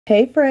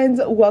Hey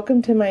friends,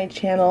 welcome to my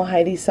channel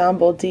Heidi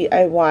Samble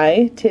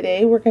DIY.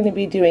 Today we're going to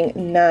be doing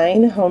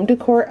 9 home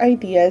decor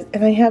ideas,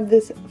 and I have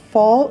this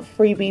fall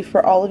freebie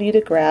for all of you to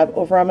grab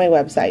over on my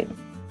website.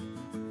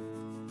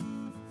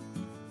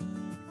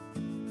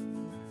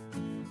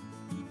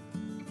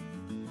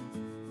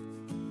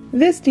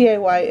 This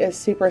DIY is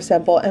super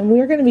simple, and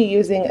we're going to be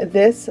using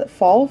this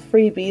fall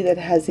freebie that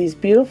has these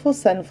beautiful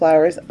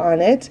sunflowers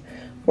on it.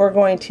 We're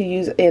going to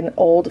use an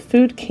old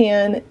food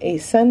can, a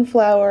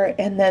sunflower,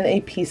 and then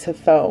a piece of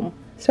foam.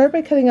 Start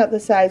by cutting out the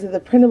size of the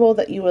printable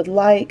that you would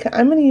like.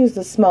 I'm going to use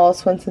the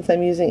smallest one since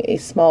I'm using a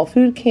small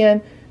food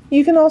can.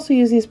 You can also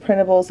use these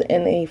printables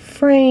in a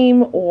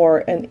frame or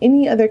in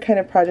any other kind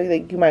of project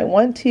that you might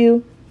want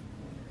to.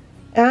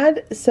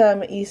 Add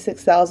some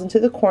E6000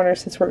 to the corner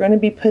since we're going to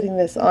be putting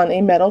this on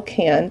a metal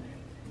can,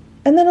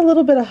 and then a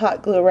little bit of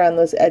hot glue around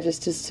those edges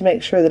just to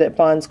make sure that it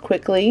bonds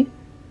quickly.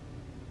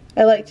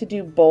 I like to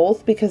do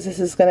both because this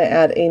is going to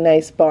add a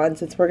nice bond.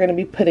 Since we're going to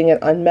be putting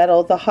it on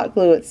metal, the hot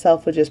glue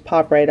itself would just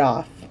pop right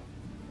off.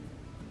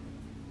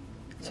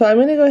 So I'm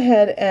going to go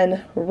ahead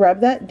and rub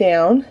that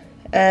down,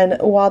 and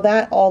while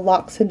that all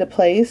locks into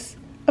place,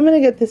 I'm going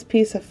to get this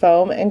piece of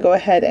foam and go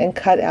ahead and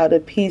cut out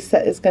a piece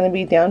that is going to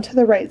be down to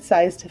the right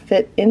size to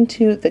fit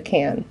into the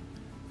can.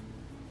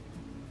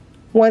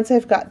 Once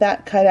I've got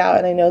that cut out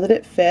and I know that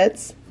it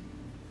fits,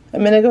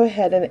 I'm going to go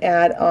ahead and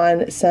add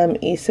on some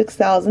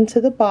E6000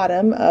 to the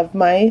bottom of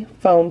my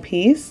foam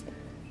piece,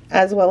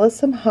 as well as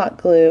some hot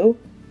glue.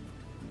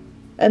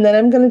 And then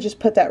I'm going to just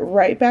put that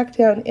right back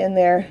down in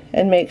there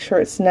and make sure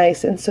it's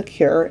nice and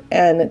secure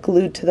and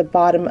glued to the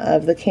bottom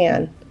of the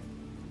can.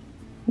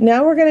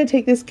 Now we're going to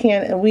take this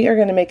can and we are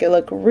going to make it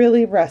look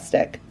really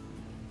rustic.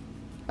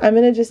 I'm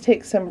going to just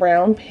take some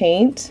brown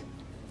paint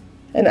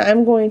and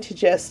I'm going to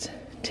just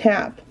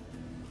tap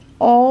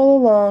all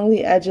along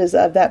the edges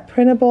of that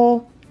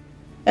printable.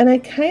 And I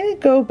kind of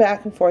go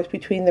back and forth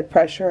between the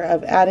pressure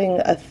of adding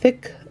a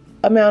thick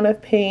amount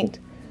of paint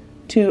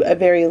to a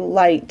very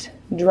light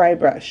dry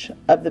brush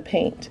of the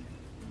paint.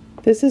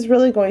 This is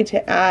really going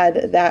to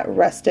add that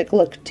rustic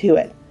look to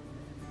it.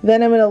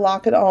 Then I'm going to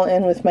lock it all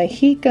in with my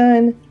heat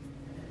gun.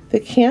 The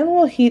can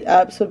will heat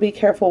up, so be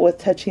careful with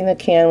touching the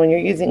can when you're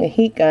using a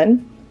heat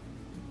gun.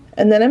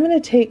 And then I'm going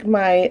to take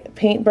my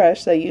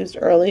paintbrush that I used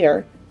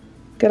earlier,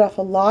 get off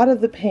a lot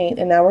of the paint,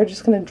 and now we're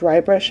just going to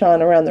dry brush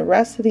on around the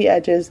rest of the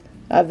edges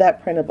of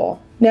that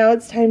printable. Now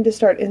it's time to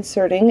start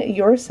inserting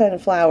your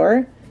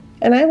sunflower,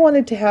 and I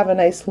wanted to have a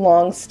nice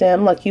long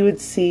stem like you would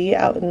see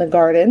out in the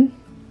garden.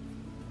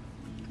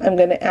 I'm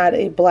going to add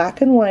a black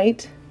and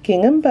white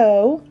gingham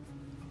bow,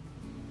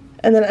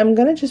 and then I'm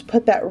going to just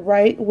put that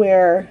right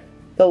where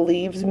the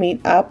leaves meet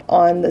up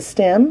on the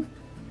stem.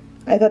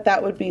 I thought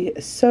that would be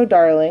so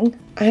darling.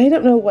 I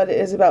don't know what it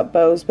is about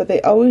bows, but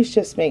they always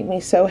just make me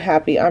so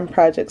happy on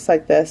projects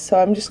like this. So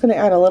I'm just going to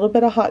add a little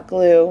bit of hot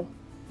glue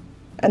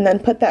and then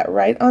put that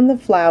right on the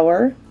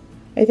flower.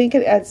 I think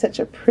it adds such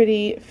a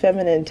pretty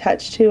feminine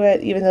touch to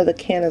it, even though the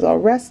can is all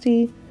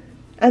rusty.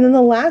 And then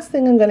the last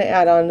thing I'm going to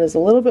add on is a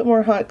little bit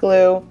more hot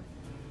glue,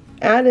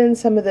 add in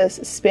some of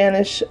this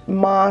Spanish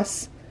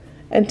moss,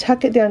 and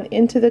tuck it down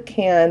into the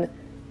can.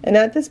 And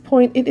at this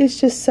point, it is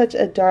just such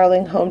a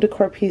darling home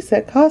decor piece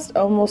that costs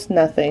almost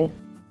nothing.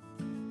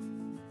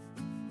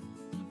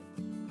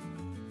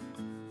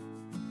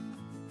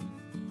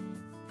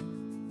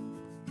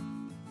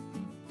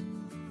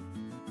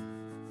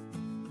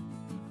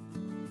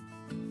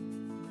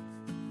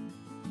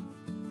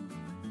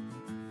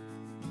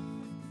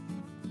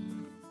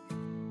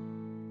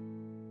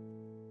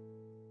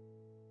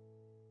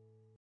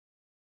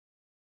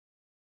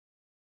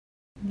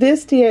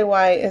 This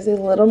DIY is a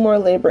little more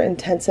labor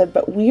intensive,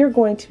 but we are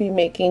going to be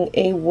making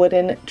a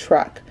wooden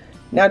truck.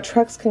 Now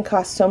trucks can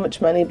cost so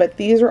much money, but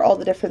these are all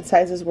the different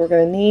sizes we're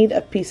going to need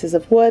of pieces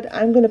of wood.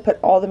 I'm going to put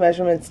all the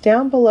measurements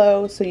down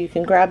below so you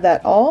can grab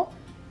that all.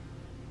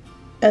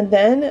 And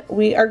then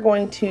we are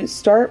going to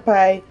start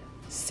by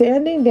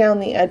sanding down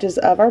the edges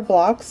of our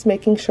blocks,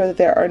 making sure that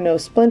there are no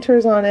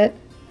splinters on it.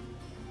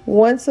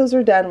 Once those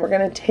are done, we're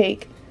going to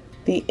take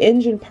the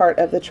engine part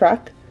of the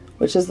truck,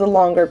 which is the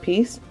longer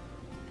piece,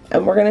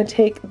 and we're going to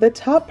take the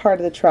top part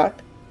of the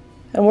truck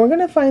and we're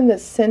going to find the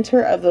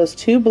center of those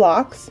 2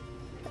 blocks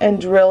and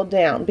drill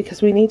down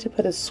because we need to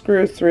put a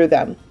screw through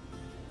them.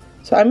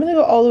 So I'm going to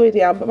go all the way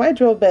down, but my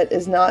drill bit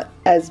is not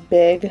as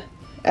big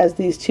as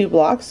these 2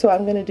 blocks, so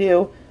I'm going to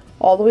do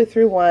all the way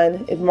through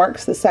one. It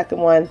marks the second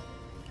one,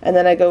 and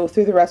then I go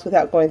through the rest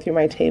without going through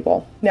my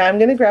table. Now I'm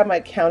going to grab my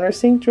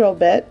countersink drill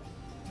bit.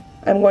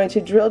 I'm going to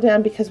drill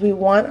down because we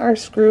want our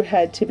screw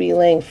head to be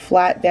laying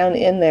flat down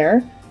in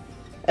there.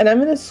 And I'm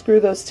going to screw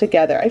those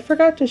together. I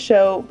forgot to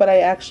show, but I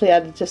actually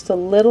added just a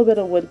little bit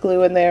of wood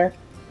glue in there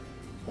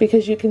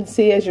because you can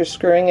see as you're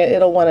screwing it,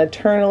 it'll want to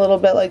turn a little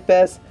bit like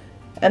this,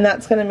 and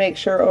that's going to make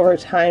sure over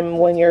time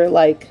when you're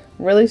like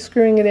really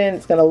screwing it in,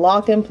 it's going to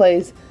lock in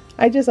place.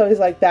 I just always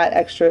like that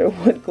extra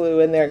wood glue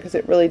in there because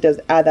it really does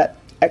add that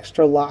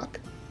extra lock.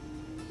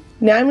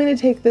 Now I'm going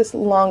to take this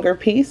longer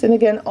piece, and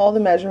again all the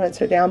measurements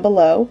are down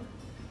below.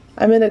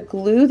 I'm going to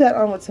glue that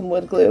on with some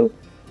wood glue,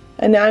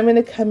 And now I'm going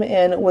to come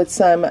in with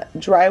some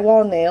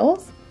drywall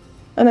nails,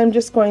 and I'm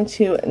just going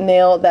to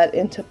nail that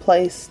into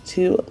place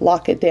to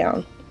lock it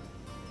down.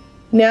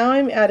 Now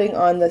I'm adding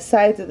on the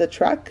sides of the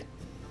truck.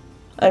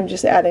 I'm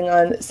just adding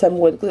on some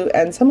wood glue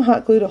and some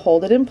hot glue to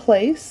hold it in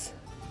place.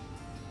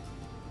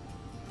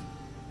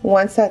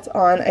 Once that's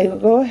on, I will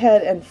go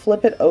ahead and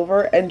flip it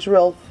over and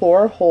drill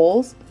 4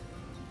 holes,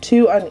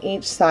 2 on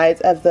each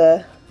side of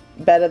the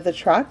bed of the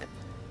truck.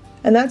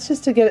 And that's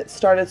just to get it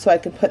started so I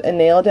can put a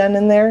nail down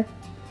in there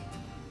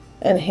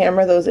and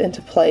hammer those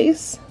into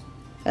place.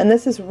 And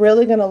this is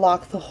really going to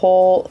lock the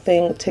whole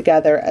thing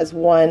together as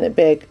one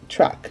big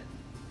truck.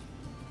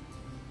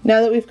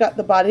 Now that we've got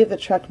the body of the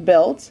truck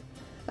built,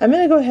 I'm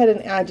going to go ahead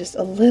and add just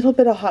a little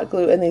bit of hot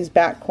glue in these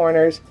back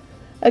corners.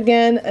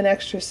 Again, an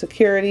extra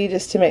security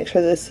just to make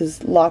sure this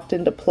is locked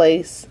into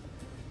place.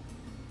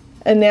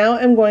 And now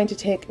I'm going to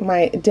take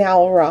my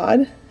dowel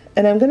rod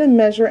and I'm going to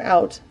measure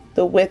out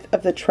the width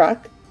of the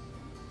truck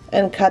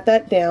and cut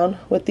that down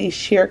with these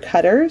shear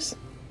cutters.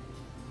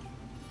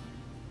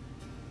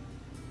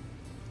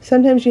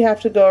 Sometimes you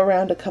have to go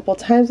around a couple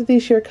times with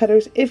these shear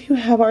cutters. If you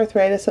have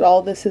arthritis at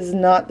all, this is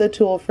not the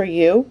tool for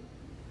you.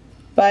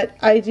 But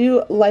I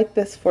do like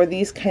this for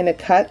these kind of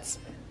cuts,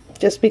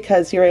 just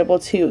because you're able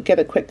to get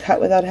a quick cut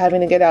without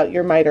having to get out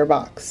your miter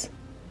box.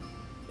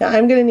 Now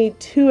I'm going to need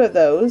 2 of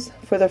those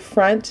for the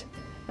front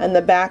and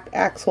the back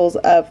axles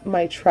of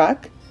my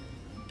truck.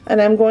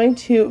 And I'm going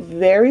to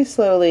very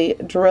slowly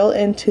drill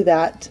into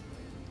that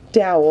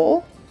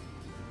dowel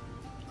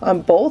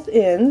on both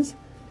ends.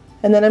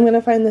 And then I'm going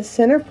to find the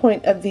center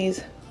point of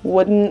these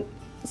wooden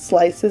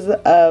slices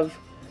of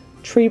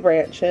tree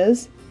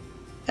branches.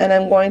 And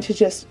I'm going to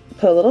just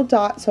put a little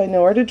dot so I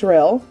know where to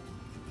drill.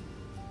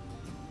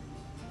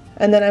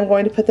 And then I'm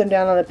going to put them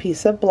down on a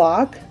piece of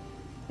block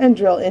and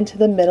drill into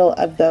the middle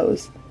of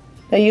those.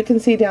 Now you can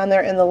see down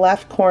there in the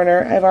left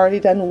corner, I've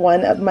already done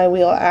one of my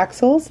wheel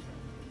axles.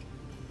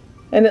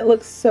 And it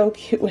looks so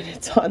cute when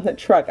it's on the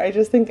truck. I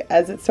just think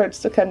as it starts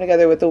to come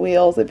together with the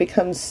wheels, it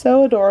becomes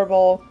so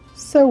adorable,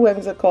 so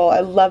whimsical. I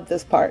love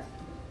this part.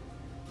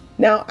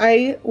 Now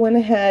I went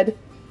ahead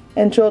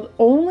and drilled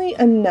only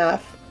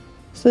enough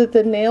so that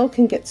the nail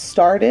can get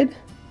started,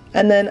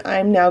 and then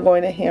I'm now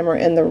going to hammer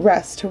in the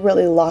rest to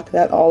really lock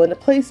that all into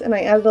place. And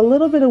I added a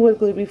little bit of wood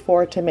glue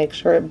before to make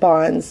sure it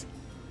bonds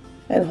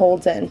and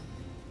holds in.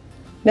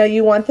 Now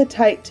you want the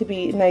tight to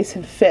be nice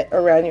and fit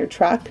around your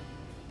truck.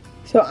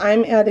 So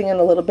I'm adding in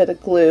a little bit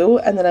of glue,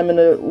 and then I'm going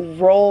to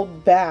roll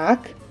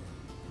back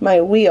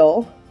my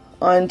wheel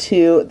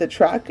onto the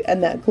truck,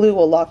 and that glue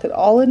will lock it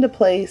all into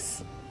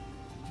place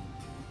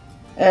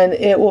and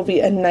it will be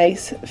a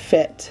nice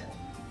fit.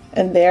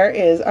 And there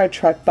is our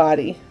truck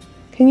body.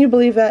 Can you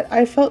believe that?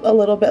 I felt a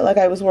little bit like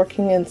I was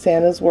working in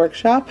Santa's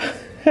workshop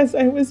as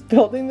I was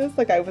building this,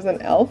 like I was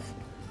an elf.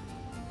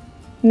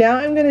 Now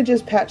I'm going to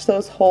just patch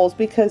those holes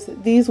because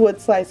these wood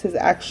slices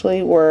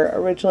actually were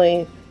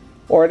originally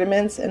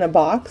ornaments in a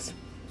box.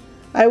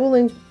 I will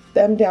link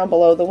them down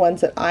below, the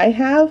ones that I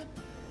have.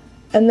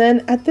 And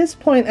then at this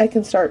point I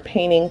can start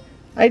painting.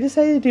 I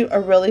decided to do a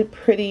really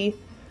pretty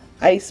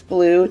ice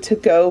blue to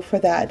go for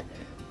that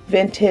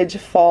vintage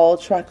fall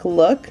truck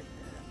look.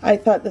 I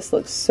thought this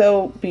looked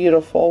so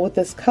beautiful with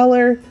this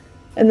color.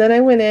 And then I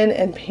went in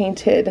and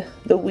painted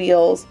the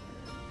wheels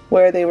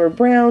where they were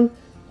brown,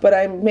 but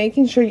I'm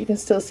making sure you can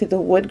still see the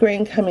wood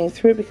grain coming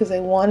through because I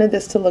wanted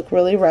this to look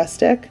really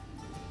rustic.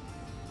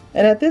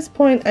 And at this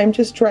point I'm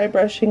just dry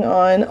brushing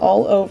on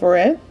all over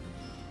it.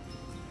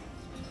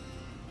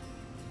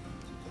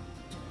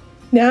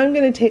 Now I'm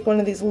going to take one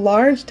of these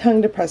large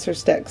tongue depressor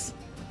sticks,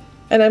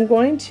 and I'm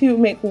going to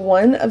make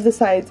one of the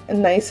sides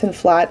nice and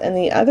flat, and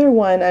the other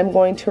one I'm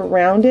going to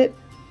round it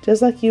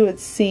just like you would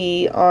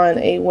see on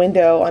a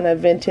window on a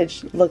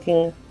vintage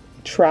looking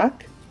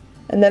truck.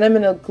 And then I'm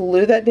going to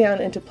glue that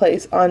down into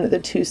place on the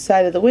 2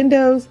 sides of the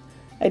windows.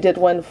 I did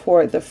one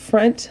for the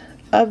front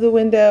of the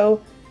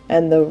window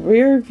and the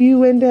rear view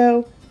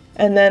window,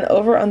 and then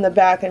over on the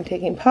back I'm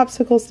taking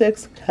popsicle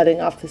sticks, cutting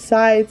off the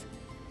sides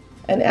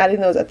and adding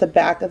those at the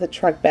back of the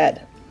truck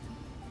bed.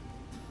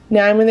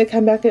 Now I'm going to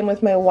come back in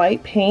with my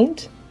white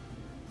paint,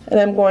 and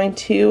I'm going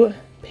to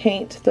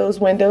paint those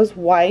windows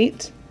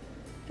white.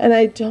 And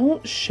I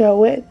don't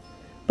show it,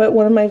 but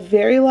one of my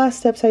very last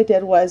steps I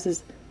did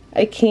was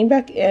I came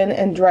back in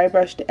and dry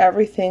brushed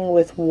everything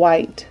with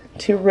white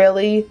to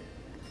really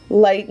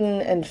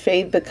lighten and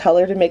fade the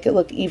color to make it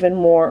look even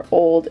more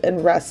old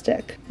and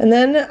rustic. And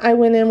then I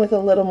went in with a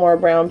little more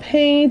brown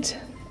paint,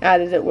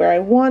 added it where I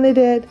wanted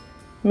it,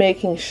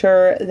 making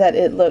sure that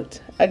it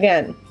looked,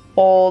 again,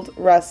 old,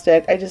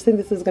 rustic. I just think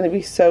this is going to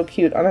be so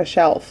cute on a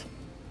shelf.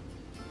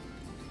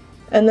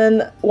 And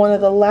then one of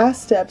the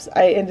last steps,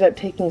 I ended up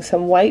taking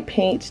some white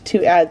paint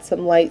to add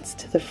some lights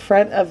to the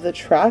front of the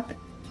truck.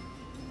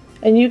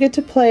 And you get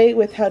to play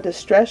with how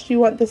distressed you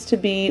want this to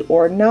be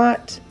or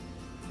not.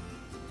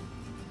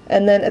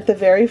 And then at the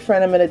very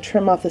front, I'm going to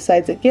trim off the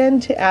sides again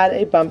to add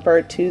a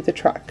bumper to the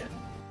truck.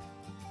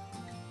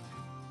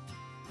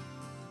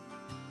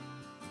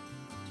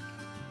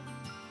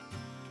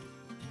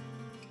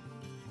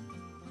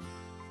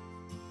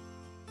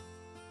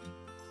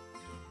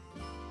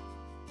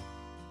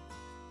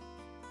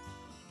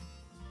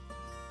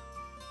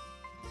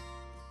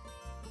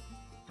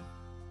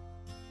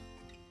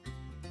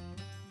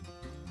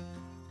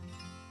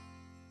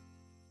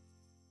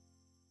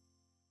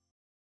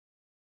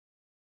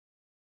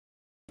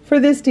 For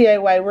this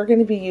DIY, we're going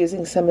to be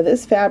using some of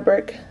this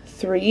fabric,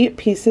 3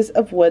 pieces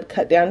of wood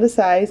cut down to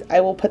size.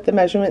 I will put the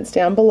measurements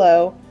down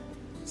below.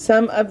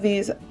 Some of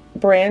these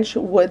branch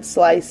wood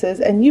slices,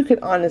 and you could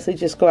honestly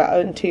just go out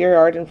into your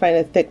yard and find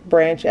a thick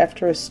branch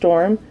after a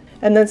storm,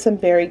 and then some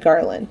berry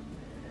garland.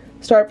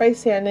 Start by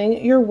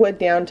sanding your wood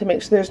down to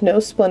make sure there's no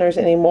splinters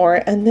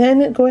anymore, and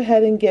then go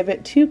ahead and give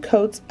it 2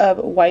 coats of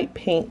white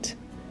paint.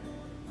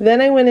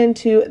 Then I went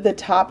into the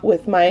top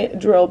with my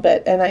drill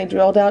bit and I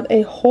drilled out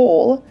a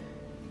hole,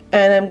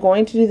 and I'm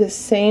going to do the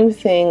same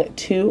thing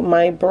to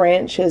my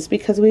branches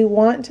because we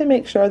want to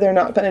make sure they're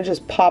not going to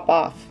just pop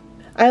off.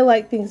 I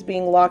like things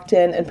being locked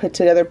in and put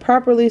together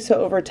properly,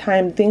 so over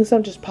time things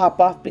don't just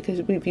pop off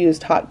because we've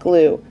used hot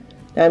glue.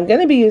 Now I'm going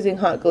to be using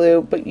hot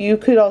glue, but you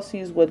could also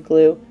use wood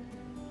glue.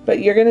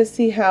 But you're going to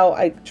see how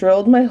I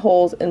drilled my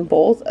holes in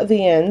both of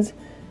the ends.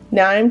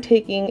 Now I'm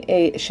taking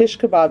a shish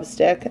kebab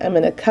stick. I'm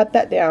going to cut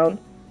that down,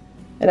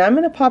 and I'm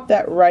going to pop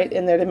that right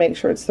in there to make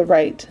sure it's the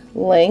right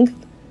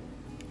length.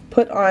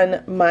 Put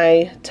on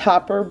my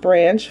topper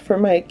branch for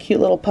my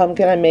cute little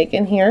pumpkin I'm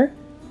making here.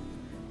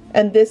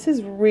 And this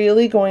is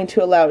really going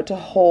to allow it to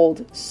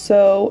hold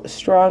so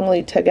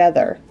strongly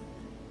together.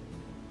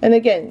 And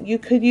again, you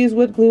could use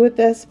wood glue with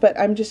this, but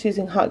I'm just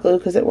using hot glue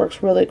because it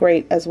works really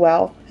great as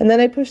well. And then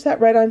I push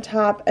that right on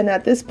top, and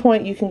at this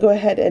point you can go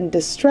ahead and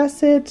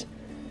distress it.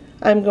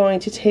 I'm going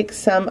to take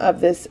some of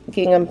this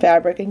gingham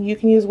fabric, and you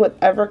can use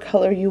whatever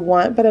color you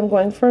want, but I'm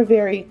going for a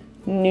very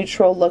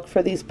neutral look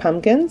for these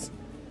pumpkins.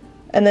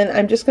 And then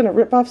I'm just going to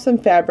rip off some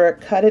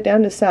fabric, cut it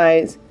down to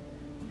size,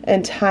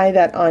 and tie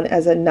that on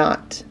as a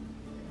knot.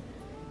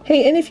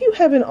 Hey, and if you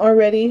haven't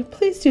already,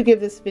 please do give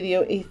this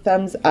video a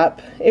thumbs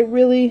up. It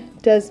really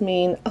does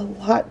mean a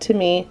lot to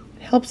me.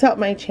 It helps out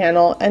my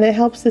channel, and it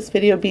helps this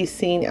video be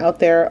seen out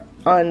there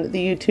on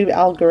the YouTube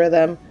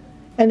algorithm,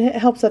 and it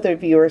helps other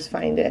viewers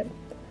find it.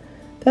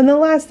 Then the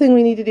last thing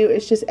we need to do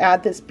is just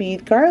add this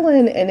bead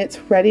garland, and it's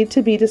ready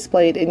to be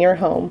displayed in your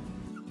home.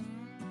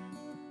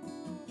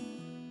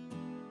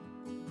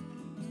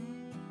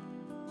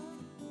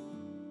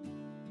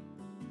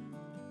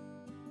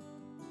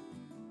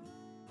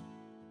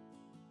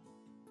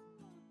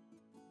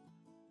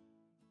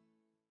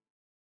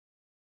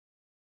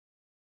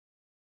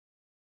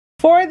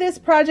 For this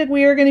project,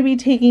 we are going to be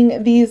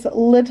taking these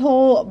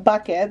little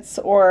buckets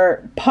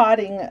or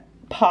potting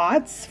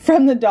pots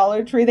from the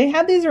Dollar Tree. They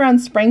had these around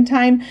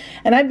springtime,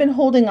 and I've been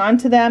holding on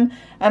to them,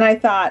 and I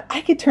thought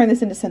I could turn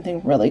this into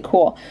something really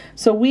cool.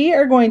 So we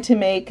are going to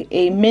make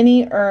a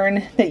mini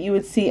urn that you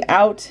would see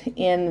out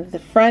in the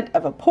front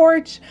of a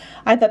porch.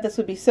 I thought this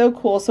would be so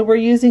cool. So we're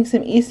using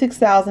some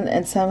E6000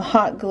 and some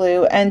hot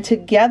glue, and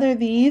together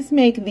these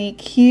make the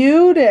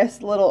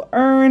cutest little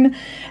urn,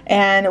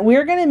 and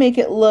we're going to make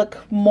it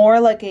look more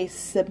like a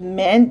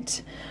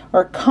cement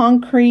or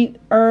concrete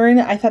urn.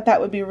 I thought that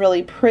would be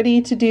really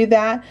pretty to do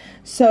that.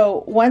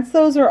 So once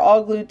those are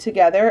all glued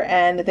together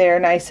and they're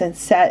nice and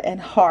set and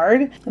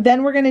hard,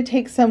 then we're going to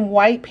take some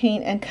white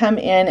paint and come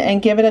in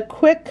and give it a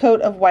quick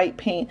coat of white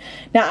paint.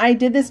 Now I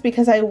did this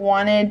because I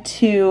wanted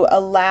to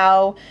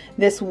allow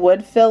this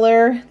wood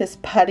filler, this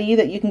putty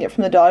that you can get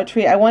from the Dollar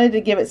Tree, I wanted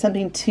to give it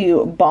something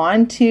to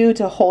bond to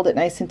hold it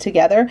nice and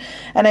together.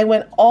 And I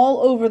went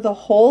all over the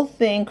whole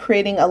thing,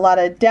 creating a lot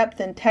of depth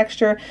and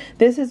texture.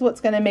 This is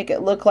what's going to make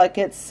it look like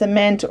it's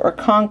cement or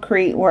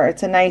concrete, where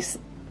it's a nice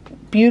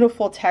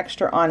beautiful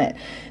texture on it.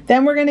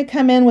 Then we're going to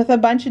come in with a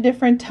bunch of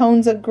different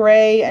tones of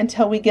gray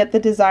until we get the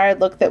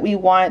desired look that we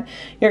want.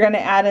 You're going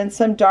to add in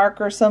some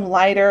darker, some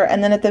lighter,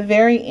 and then at the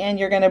very end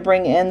you're going to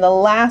bring in the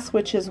last,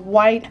 which is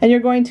white, and you're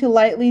going to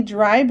lightly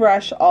dry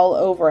brush all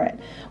over it.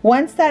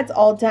 Once that's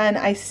all done,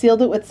 I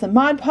sealed it with some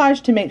Mod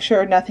Podge to make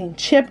sure nothing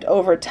chipped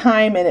over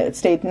time and it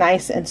stayed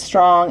nice and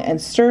strong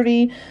and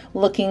sturdy,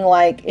 looking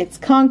like it's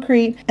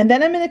concrete. And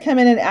then I'm going to come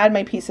in and add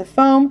my piece of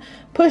foam,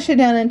 push it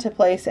down into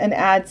place, and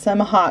add some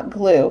hot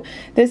glue.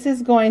 This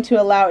is going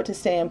to allow it to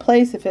stay in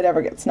place if it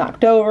ever gets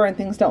knocked over and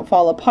things don't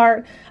fall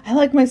apart. I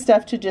like my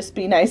stuff to just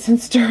be nice and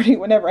sturdy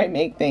whenever I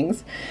make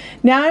things.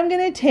 Now I'm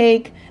going to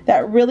take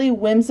that really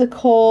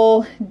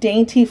whimsical,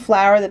 dainty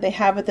flower that they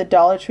have at the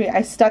Dollar Tree.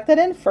 I stuck that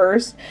in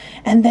first,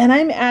 and then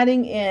I'm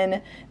adding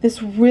in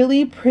this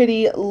really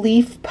pretty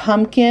leaf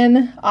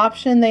pumpkin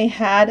option they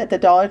had at the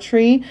Dollar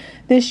Tree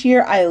this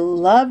year. I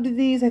loved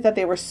these. I thought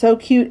they were so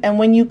cute, and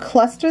when you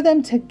cluster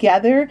them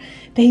together,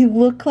 they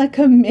look like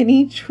a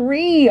mini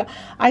tree.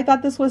 I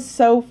thought this was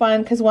so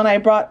fun because when I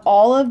brought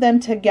all of them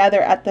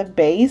together at the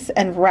base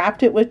and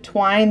wrapped it with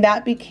twine,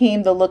 that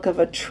became the look of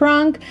a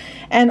trunk,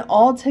 and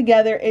all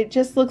together it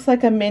just looks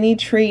like a mini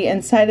tree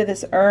inside of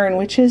this urn,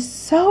 which is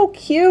so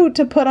cute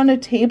to put on a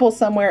table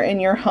somewhere in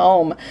your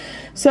home.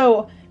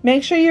 So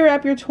make sure you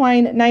wrap your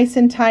twine nice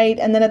and tight,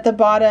 and then at the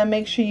bottom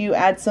make sure you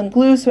add some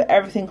glue so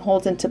everything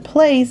holds into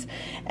place.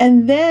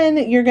 And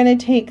then you're going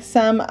to take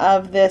some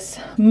of this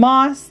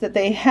moss that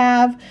they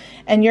have,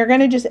 and you're going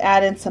to just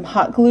add in some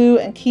hot glue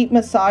and keep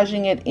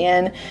massaging it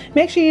in.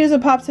 Make sure you use a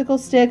popsicle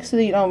stick so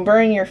that you don't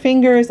burn your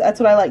fingers. That's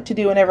what I like to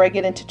do whenever I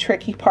get into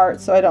tricky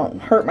parts so I don't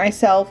hurt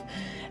myself.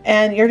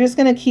 And you're just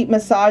going to keep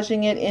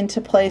massaging it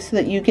into place so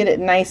that you get it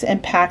nice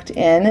and packed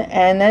in,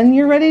 and then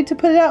you're ready to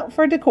put it out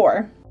for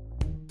decor.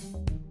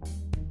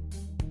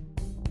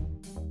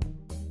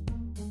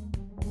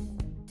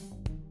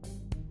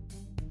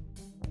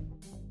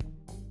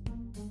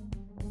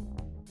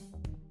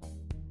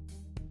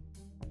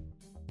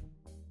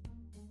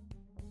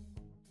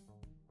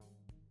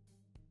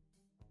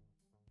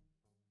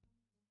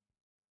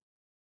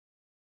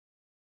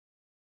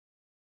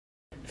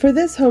 For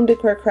this home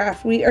decor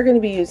craft, we are going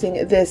to be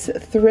using this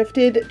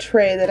thrifted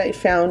tray that I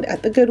found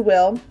at the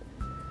Goodwill.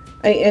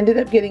 I ended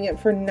up getting it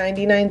for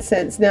 99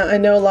 cents. Now, I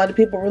know a lot of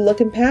people were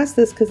looking past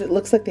this because it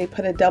looks like they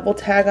put a double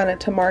tag on it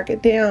to mark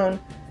it down.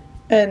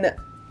 And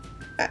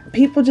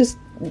people just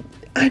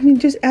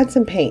add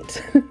some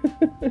paint.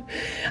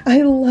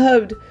 I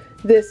loved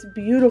this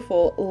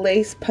beautiful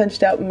lace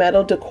punched out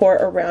metal decor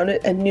around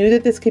it and knew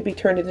that this could be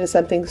turned into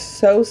something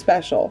so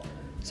special.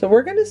 So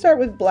we're going to start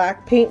with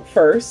black paint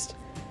first.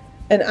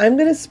 And I'm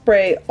going to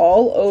spray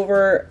all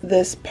over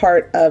this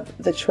part of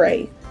the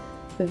tray.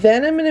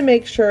 Then I'm going to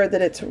make sure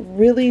that it's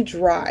really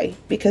dry,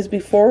 because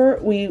before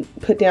we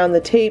put down the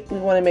tape, we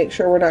want to make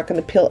sure we're not going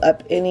to peel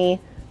up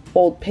any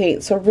old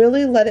paint. So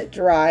really let it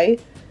dry.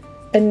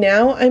 And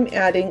now I'm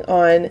adding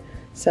on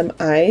some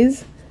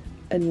eyes,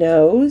 a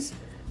nose,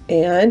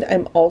 and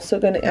I'm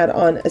also going to add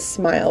on a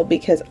smile,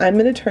 because I'm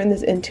going to turn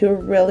this into a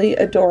really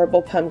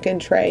adorable pumpkin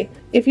tray.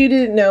 If you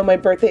didn't know, my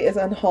birthday is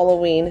on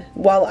Halloween.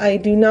 While I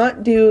do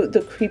not do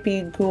the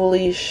creepy,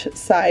 ghoulish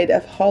side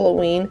of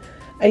Halloween,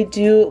 I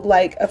do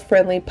like a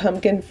friendly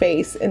pumpkin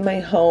face in my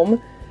home.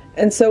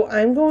 And so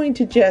I'm going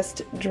to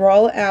just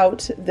draw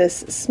out this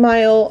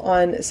smile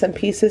on some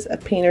pieces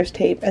of painter's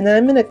tape, and then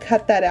I'm going to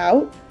cut that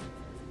out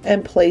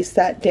and place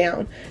that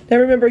down. Now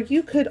remember,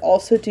 you could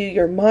also do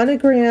your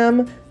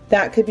monogram.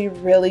 That could be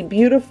really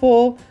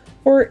beautiful,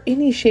 or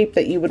any shape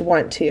that you would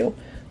want to.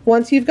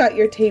 Once you've got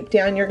your tape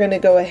down, you're going to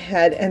go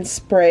ahead and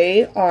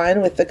spray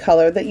on with the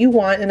color that you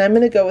want, and I'm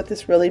going to go with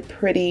this really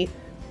pretty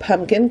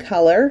pumpkin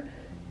color,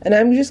 and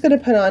I'm just going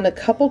to put on a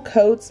couple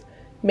coats,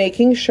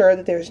 making sure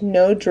that there's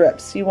no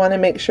drips. You want to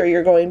make sure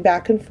you're going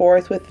back and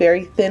forth with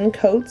very thin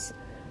coats.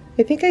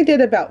 I think I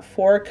did about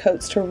 4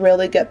 coats to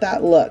really get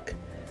that look.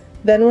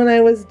 Then when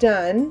I was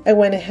done, I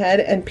went ahead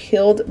and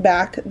peeled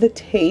back the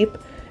tape.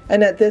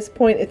 And at this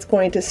point, it's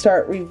going to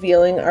start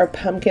revealing our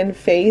pumpkin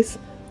face,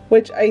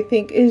 which I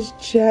think is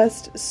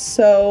just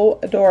so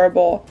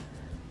adorable.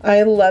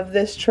 I love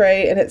this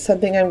tray, and it's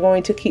something I'm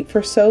going to keep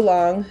for so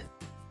long.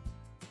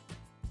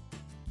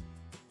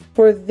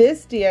 For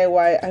this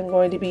DIY, I'm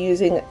going to be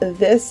using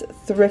this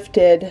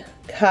thrifted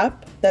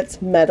cup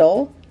that's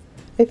metal.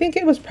 I think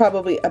it was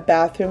probably a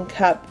bathroom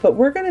cup, but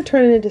we're going to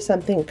turn it into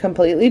something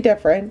completely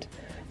different.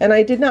 And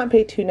I did not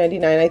pay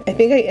 $2.99. I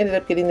think I ended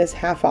up getting this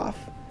half off.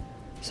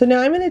 So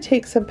now I'm going to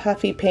take some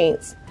puffy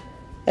paints,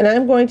 and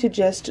I'm going to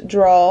just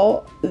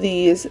draw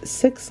these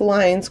 6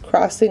 lines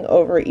crossing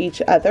over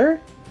each other.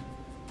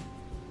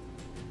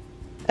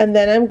 And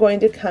then I'm going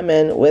to come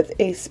in with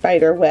a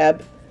spider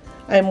web.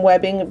 I'm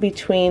webbing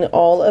between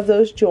all of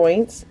those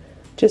joints,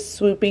 just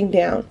swooping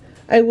down.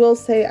 I will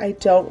say I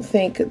don't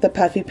think the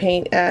puffy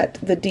paint at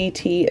the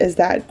DT is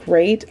that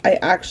great. I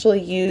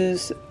actually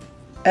use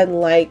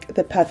and like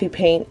the puffy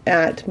paint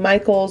at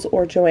Michael's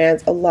or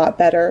Joann's a lot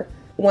better.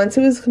 Once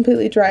it was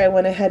completely dry, I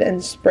went ahead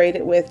and sprayed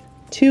it with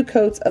 2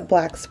 coats of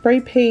black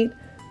spray paint,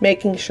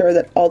 making sure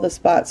that all the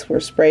spots were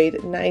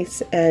sprayed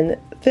nice and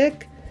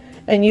thick.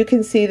 And you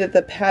can see that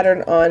the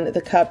pattern on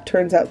the cup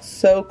turns out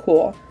so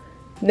cool.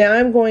 Now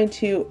I'm going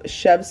to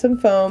shove some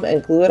foam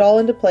and glue it all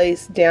into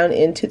place down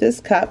into this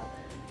cup.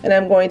 And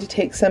I'm going to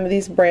take some of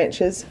these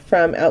branches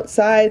from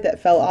outside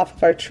that fell off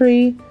of our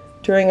tree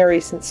during a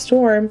recent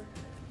storm,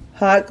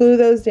 hot glue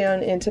those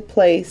down into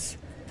place.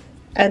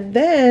 And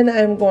then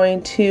I'm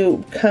going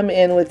to come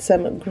in with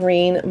some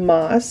green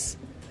moss.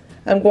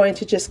 I'm going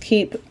to just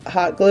keep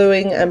hot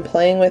gluing and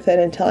playing with it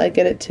until I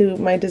get it to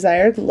my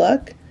desired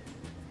look.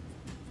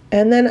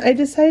 And then I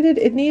decided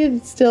it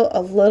needed still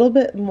a little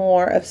bit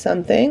more of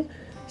something.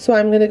 So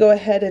I'm going to go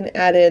ahead and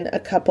add in a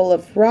couple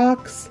of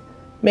rocks,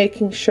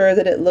 making sure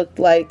that it looked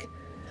like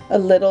a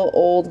little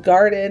old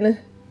garden.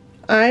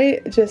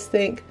 I just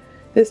think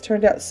this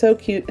turned out so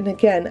cute. And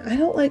again, I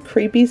don't like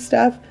creepy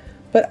stuff,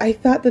 but I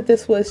thought that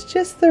this was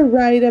just the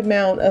right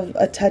amount of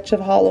a touch of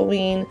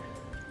Halloween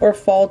or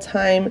fall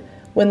time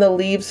when the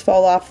leaves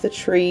fall off the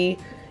tree.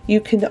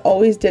 You can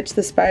always ditch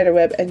the spider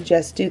web and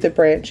just do the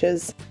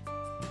branches.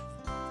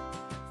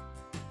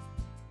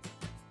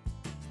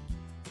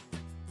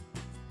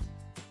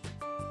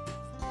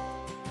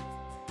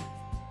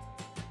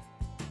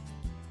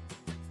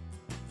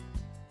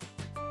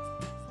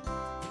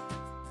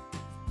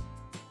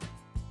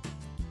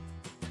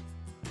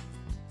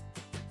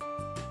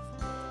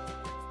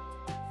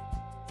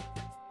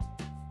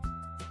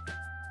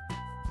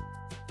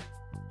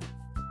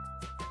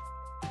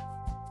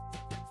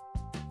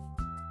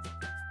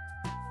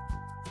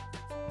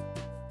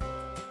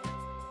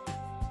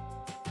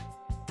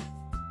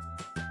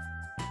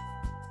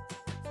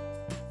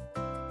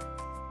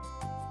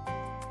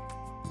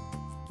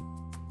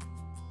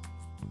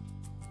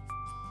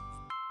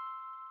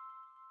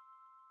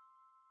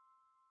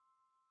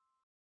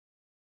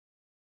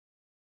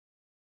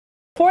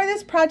 For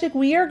this project,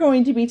 we are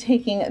going to be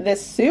taking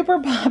this super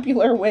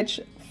popular witch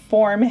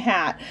form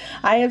hat.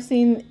 I have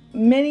seen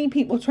many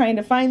people trying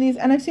to find these,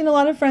 and I've seen a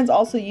lot of friends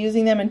also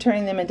using them and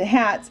turning them into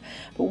hats.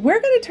 But we're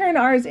going to turn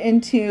ours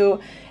into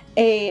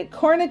a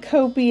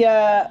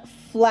cornucopia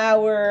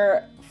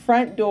flower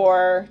front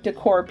door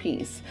decor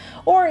piece,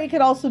 or it could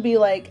also be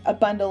like a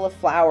bundle of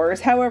flowers,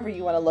 however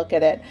you want to look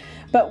at it.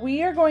 But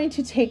we are going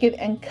to take it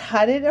and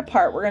cut it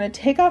apart. We're going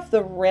to take off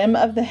the rim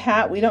of the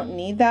hat. We don't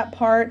need that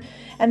part.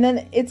 And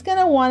then it's going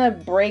to want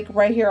to break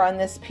right here on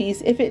this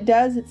piece. If it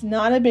does, it's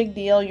not a big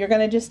deal. You're going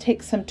to just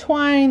take some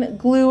twine,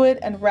 glue it,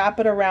 and wrap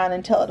it around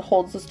until it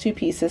holds those two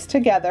pieces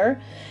together.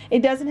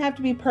 It doesn't have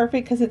to be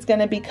perfect because it's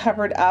going to be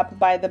covered up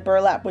by the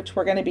burlap, which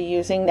we're going to be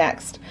using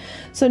next.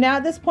 So now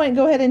at this point,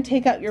 go ahead and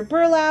take out your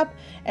burlap,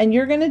 and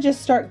you're going to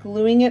just start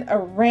gluing it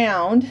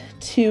around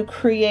to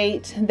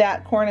create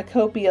that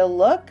cornucopia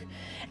look.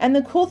 And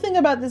the cool thing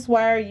about this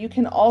wire, you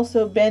can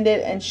also bend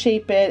it and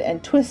shape it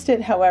and twist it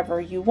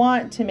however you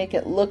want to make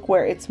it look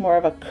where it's more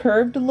of a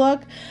curved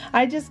look.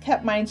 I just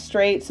kept mine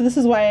straight, so this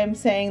is why I'm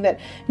saying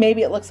that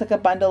maybe it looks like a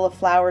bundle of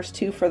flowers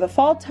too for the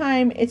fall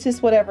time. It's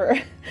just whatever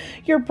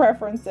your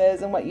preference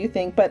is and what you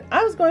think, but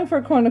I was going for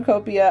a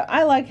cornucopia.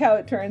 I like how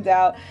it turns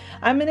out.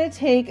 I'm going to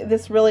take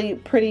this really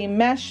pretty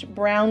mesh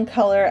brown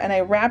color, and I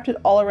wrapped it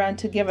all around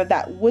to give it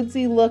that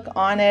woodsy look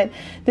on it.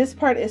 This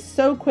part is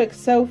so quick,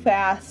 so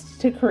fast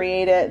to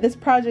create it. This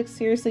project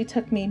seriously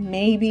took me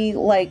maybe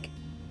like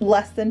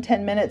less than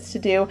 10 minutes to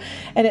do,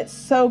 and it's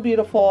so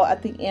beautiful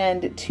at the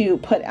end to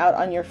put out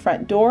on your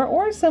front door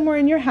or somewhere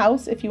in your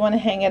house if you want to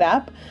hang it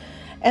up.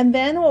 And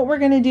then what we're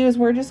going to do is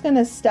we're just going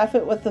to stuff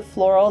it with the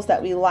florals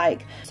that we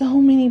like. So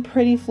many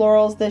pretty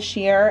florals this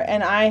year,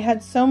 and I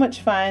had so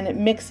much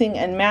fun mixing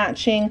and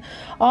matching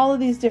all of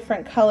these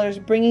different colors,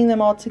 bringing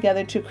them all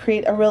together to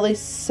create a really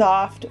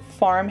soft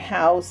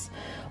farmhouse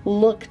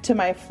look to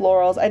my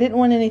florals. I didn't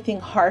want anything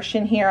harsh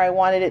in here. I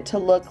wanted it to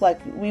look like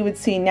we would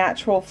see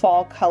natural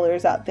fall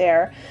colors out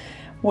there,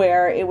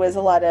 where it was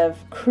a lot of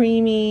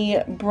creamy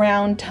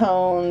brown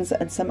tones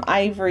and some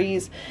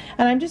ivories,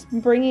 and I'm just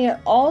bringing it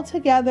all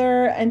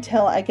together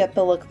until I get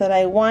the look that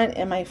I want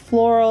in my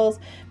florals,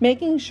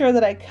 making sure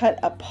that I cut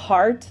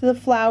apart the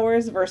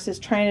flowers versus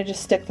trying to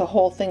just stick the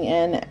whole thing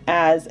in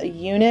as a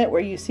unit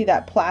where you see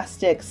that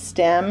plastic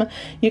stem.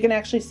 You can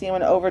actually see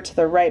one over to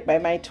the right by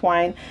my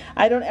twine.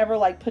 I don't ever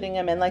like putting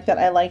them in like that.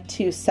 I like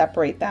to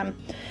separate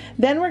them.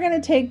 Then we're going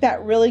to take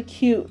that really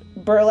cute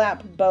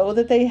burlap bow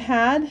that they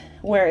had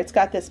where it's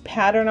got this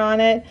pattern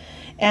on it,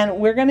 and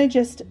we're going to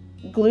just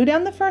glue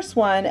down the first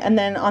one, and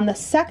then on the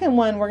second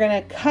one we're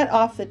going to cut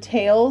off the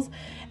tails,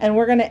 and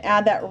we're going to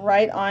add that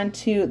right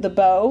onto the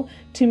bow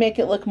to make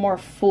it look more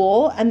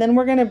full. And then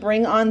we're going to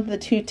bring on the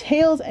two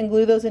tails and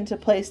glue those into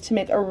place to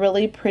make a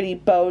really pretty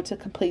bow to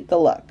complete the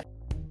look.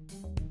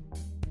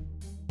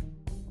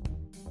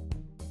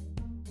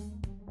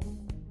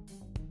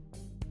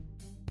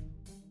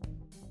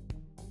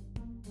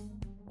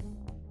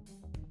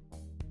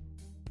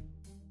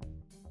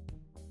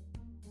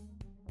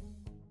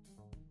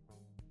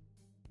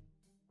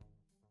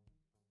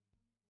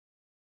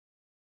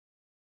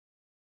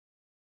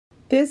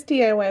 This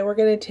DIY, we're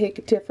going to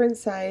take different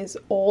size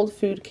old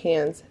food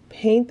cans,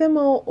 paint them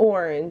all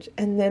orange,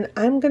 and then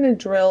I'm going to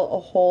drill a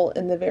hole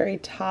in the very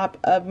top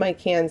of my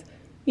cans.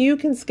 You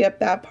can skip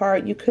that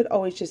part. You could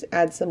always just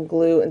add some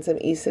glue and some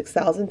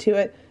E6000 to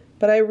it,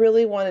 but I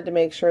really wanted to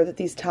make sure that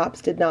these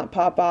tops did not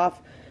pop off.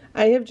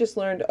 I have just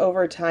learned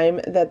over time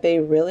that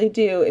they really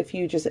do if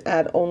you just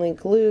add only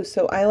glue,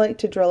 so I like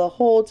to drill a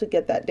hole to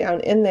get that down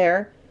in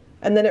there.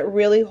 And then it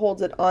really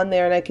holds it on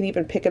there, and I can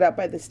even pick it up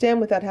by the stem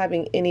without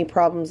having any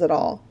problems at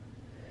all.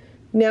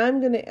 Now I'm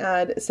going to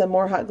add some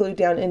more hot glue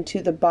down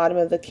into the bottom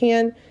of the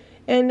can,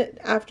 and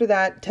after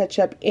that touch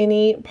up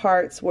any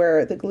parts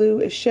where the glue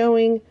is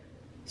showing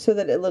so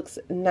that it looks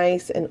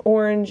nice and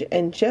orange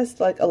and just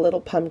like a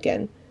little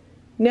pumpkin.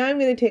 Now I'm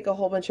going to take a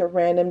whole bunch of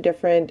random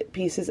different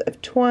pieces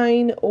of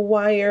twine,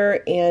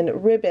 wire,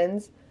 and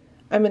ribbons.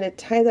 I'm going to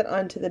tie that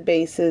onto the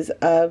bases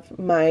of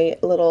my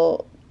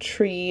little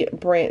tree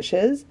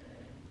branches.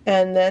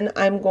 And then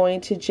I'm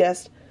going to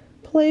just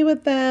play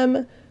with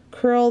them,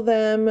 curl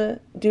them,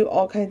 do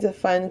all kinds of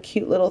fun,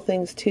 cute little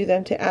things to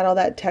them to add all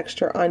that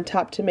texture on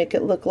top to make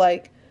it look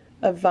like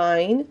a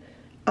vine.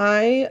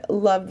 I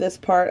love this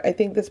part. I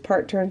think this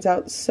part turns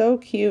out so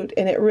cute,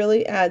 and it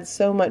really adds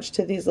so much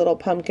to these little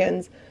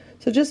pumpkins.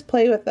 So just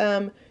play with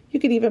them. You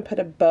could even put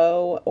a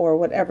bow or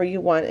whatever you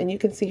want, and you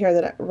can see here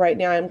that right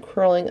now I'm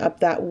curling up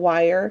that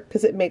wire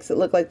because it makes it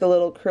look like the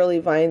little curly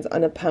vines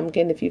on a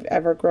pumpkin. If you've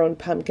ever grown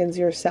pumpkins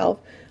yourself,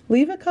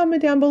 leave a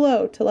comment down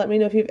below to let me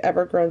know if you've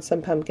ever grown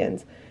some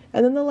pumpkins.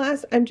 And then the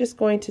last, I'm just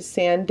going to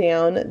sand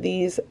down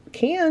these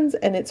cans,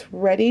 and it's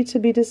ready to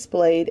be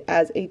displayed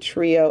as a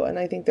trio, and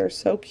I think they're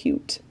so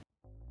cute.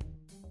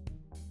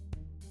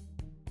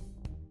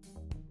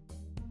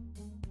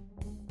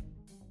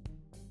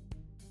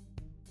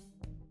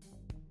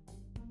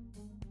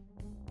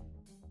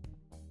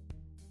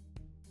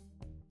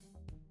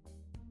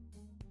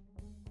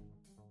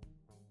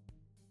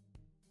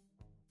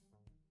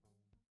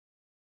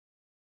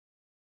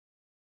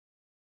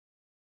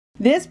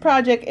 This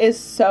project is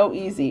so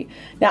easy.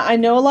 Now, I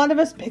know a lot of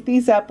us picked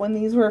these up when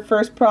these were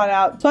first brought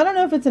out, so I don't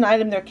know if it's an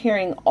item they're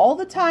carrying all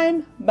the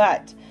time,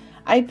 but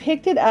I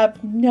picked it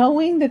up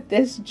knowing that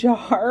this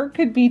jar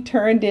could be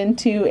turned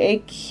into a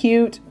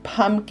cute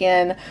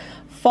pumpkin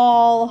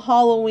fall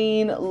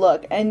Halloween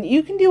look, and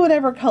you can do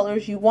whatever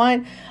colors you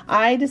want.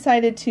 I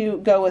decided to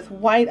go with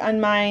white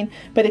on mine,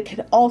 but it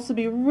could also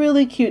be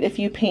really cute if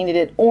you painted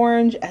it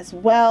orange as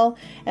well.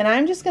 And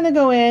I'm just going to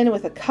go in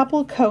with a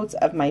couple coats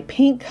of my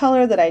paint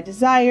color that I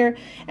desire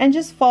and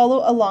just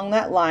follow along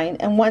that line,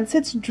 and once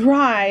it's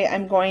dry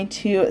I'm going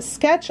to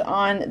sketch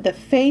on the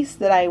face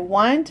that I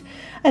want,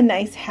 a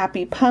nice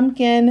happy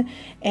pumpkin.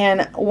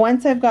 And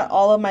once I've got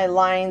all of my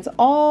lines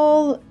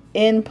all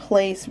in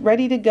place,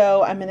 ready to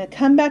go, I'm going to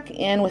come back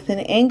in with an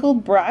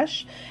angled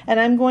brush and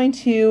I'm going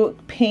to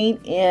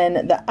paint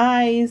in the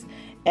eyes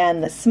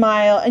and the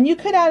smile, and you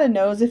could add a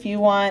nose if you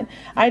want.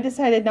 I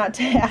decided not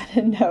to add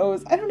a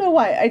nose. I don't know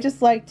why. I just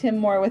liked him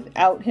more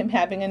without him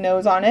having a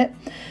nose on it,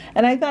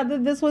 and I thought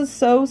that this was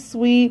so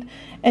sweet.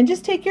 And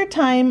just take your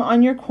time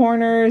on your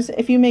corners.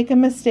 If you make a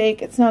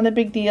mistake, it's not a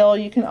big deal.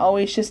 You can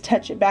always just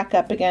touch it back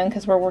up again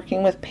because we're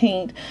working with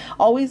paint.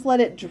 Always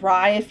let it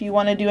dry if you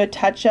want to do a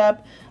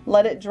touch-up.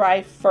 Let it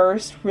dry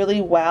first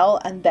really well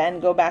and then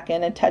go back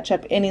in and touch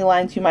up any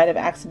lines you might have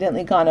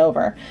accidentally gone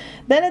over.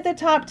 Then at the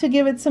top, to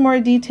give it some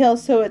more detail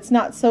so it's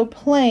not so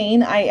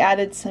plain, I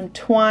added some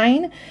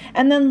twine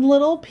and then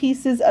little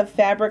pieces of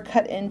fabric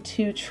cut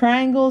into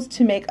triangles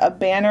to make a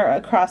banner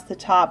across the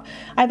top.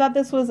 I thought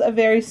this was a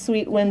very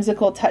sweet,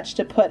 whimsical touch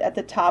to put at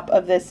the top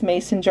of this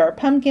mason jar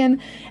pumpkin.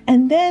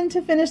 And then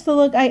to finish the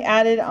look, I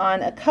added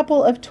on a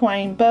couple of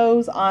twine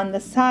bows on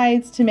the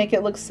sides to make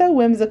it look so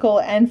whimsical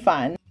and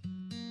fun.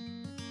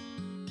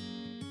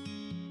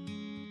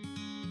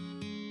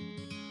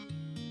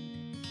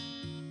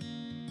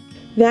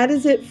 That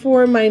is it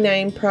for my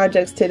 9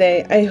 projects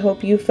today. I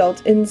hope you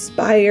felt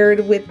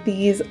inspired with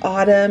these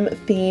autumn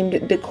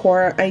themed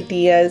decor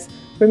ideas.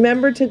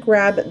 Remember to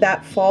grab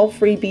that fall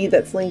freebie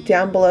that's linked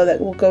down below that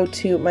will go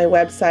to my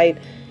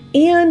website.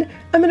 And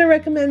I'm going to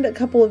recommend a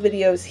couple of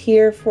videos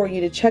here for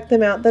you to check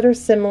them out that are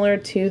similar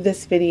to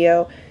this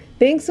video.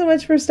 Thanks so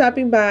much for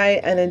stopping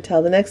by, and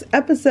until the next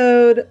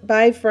episode,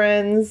 bye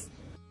friends.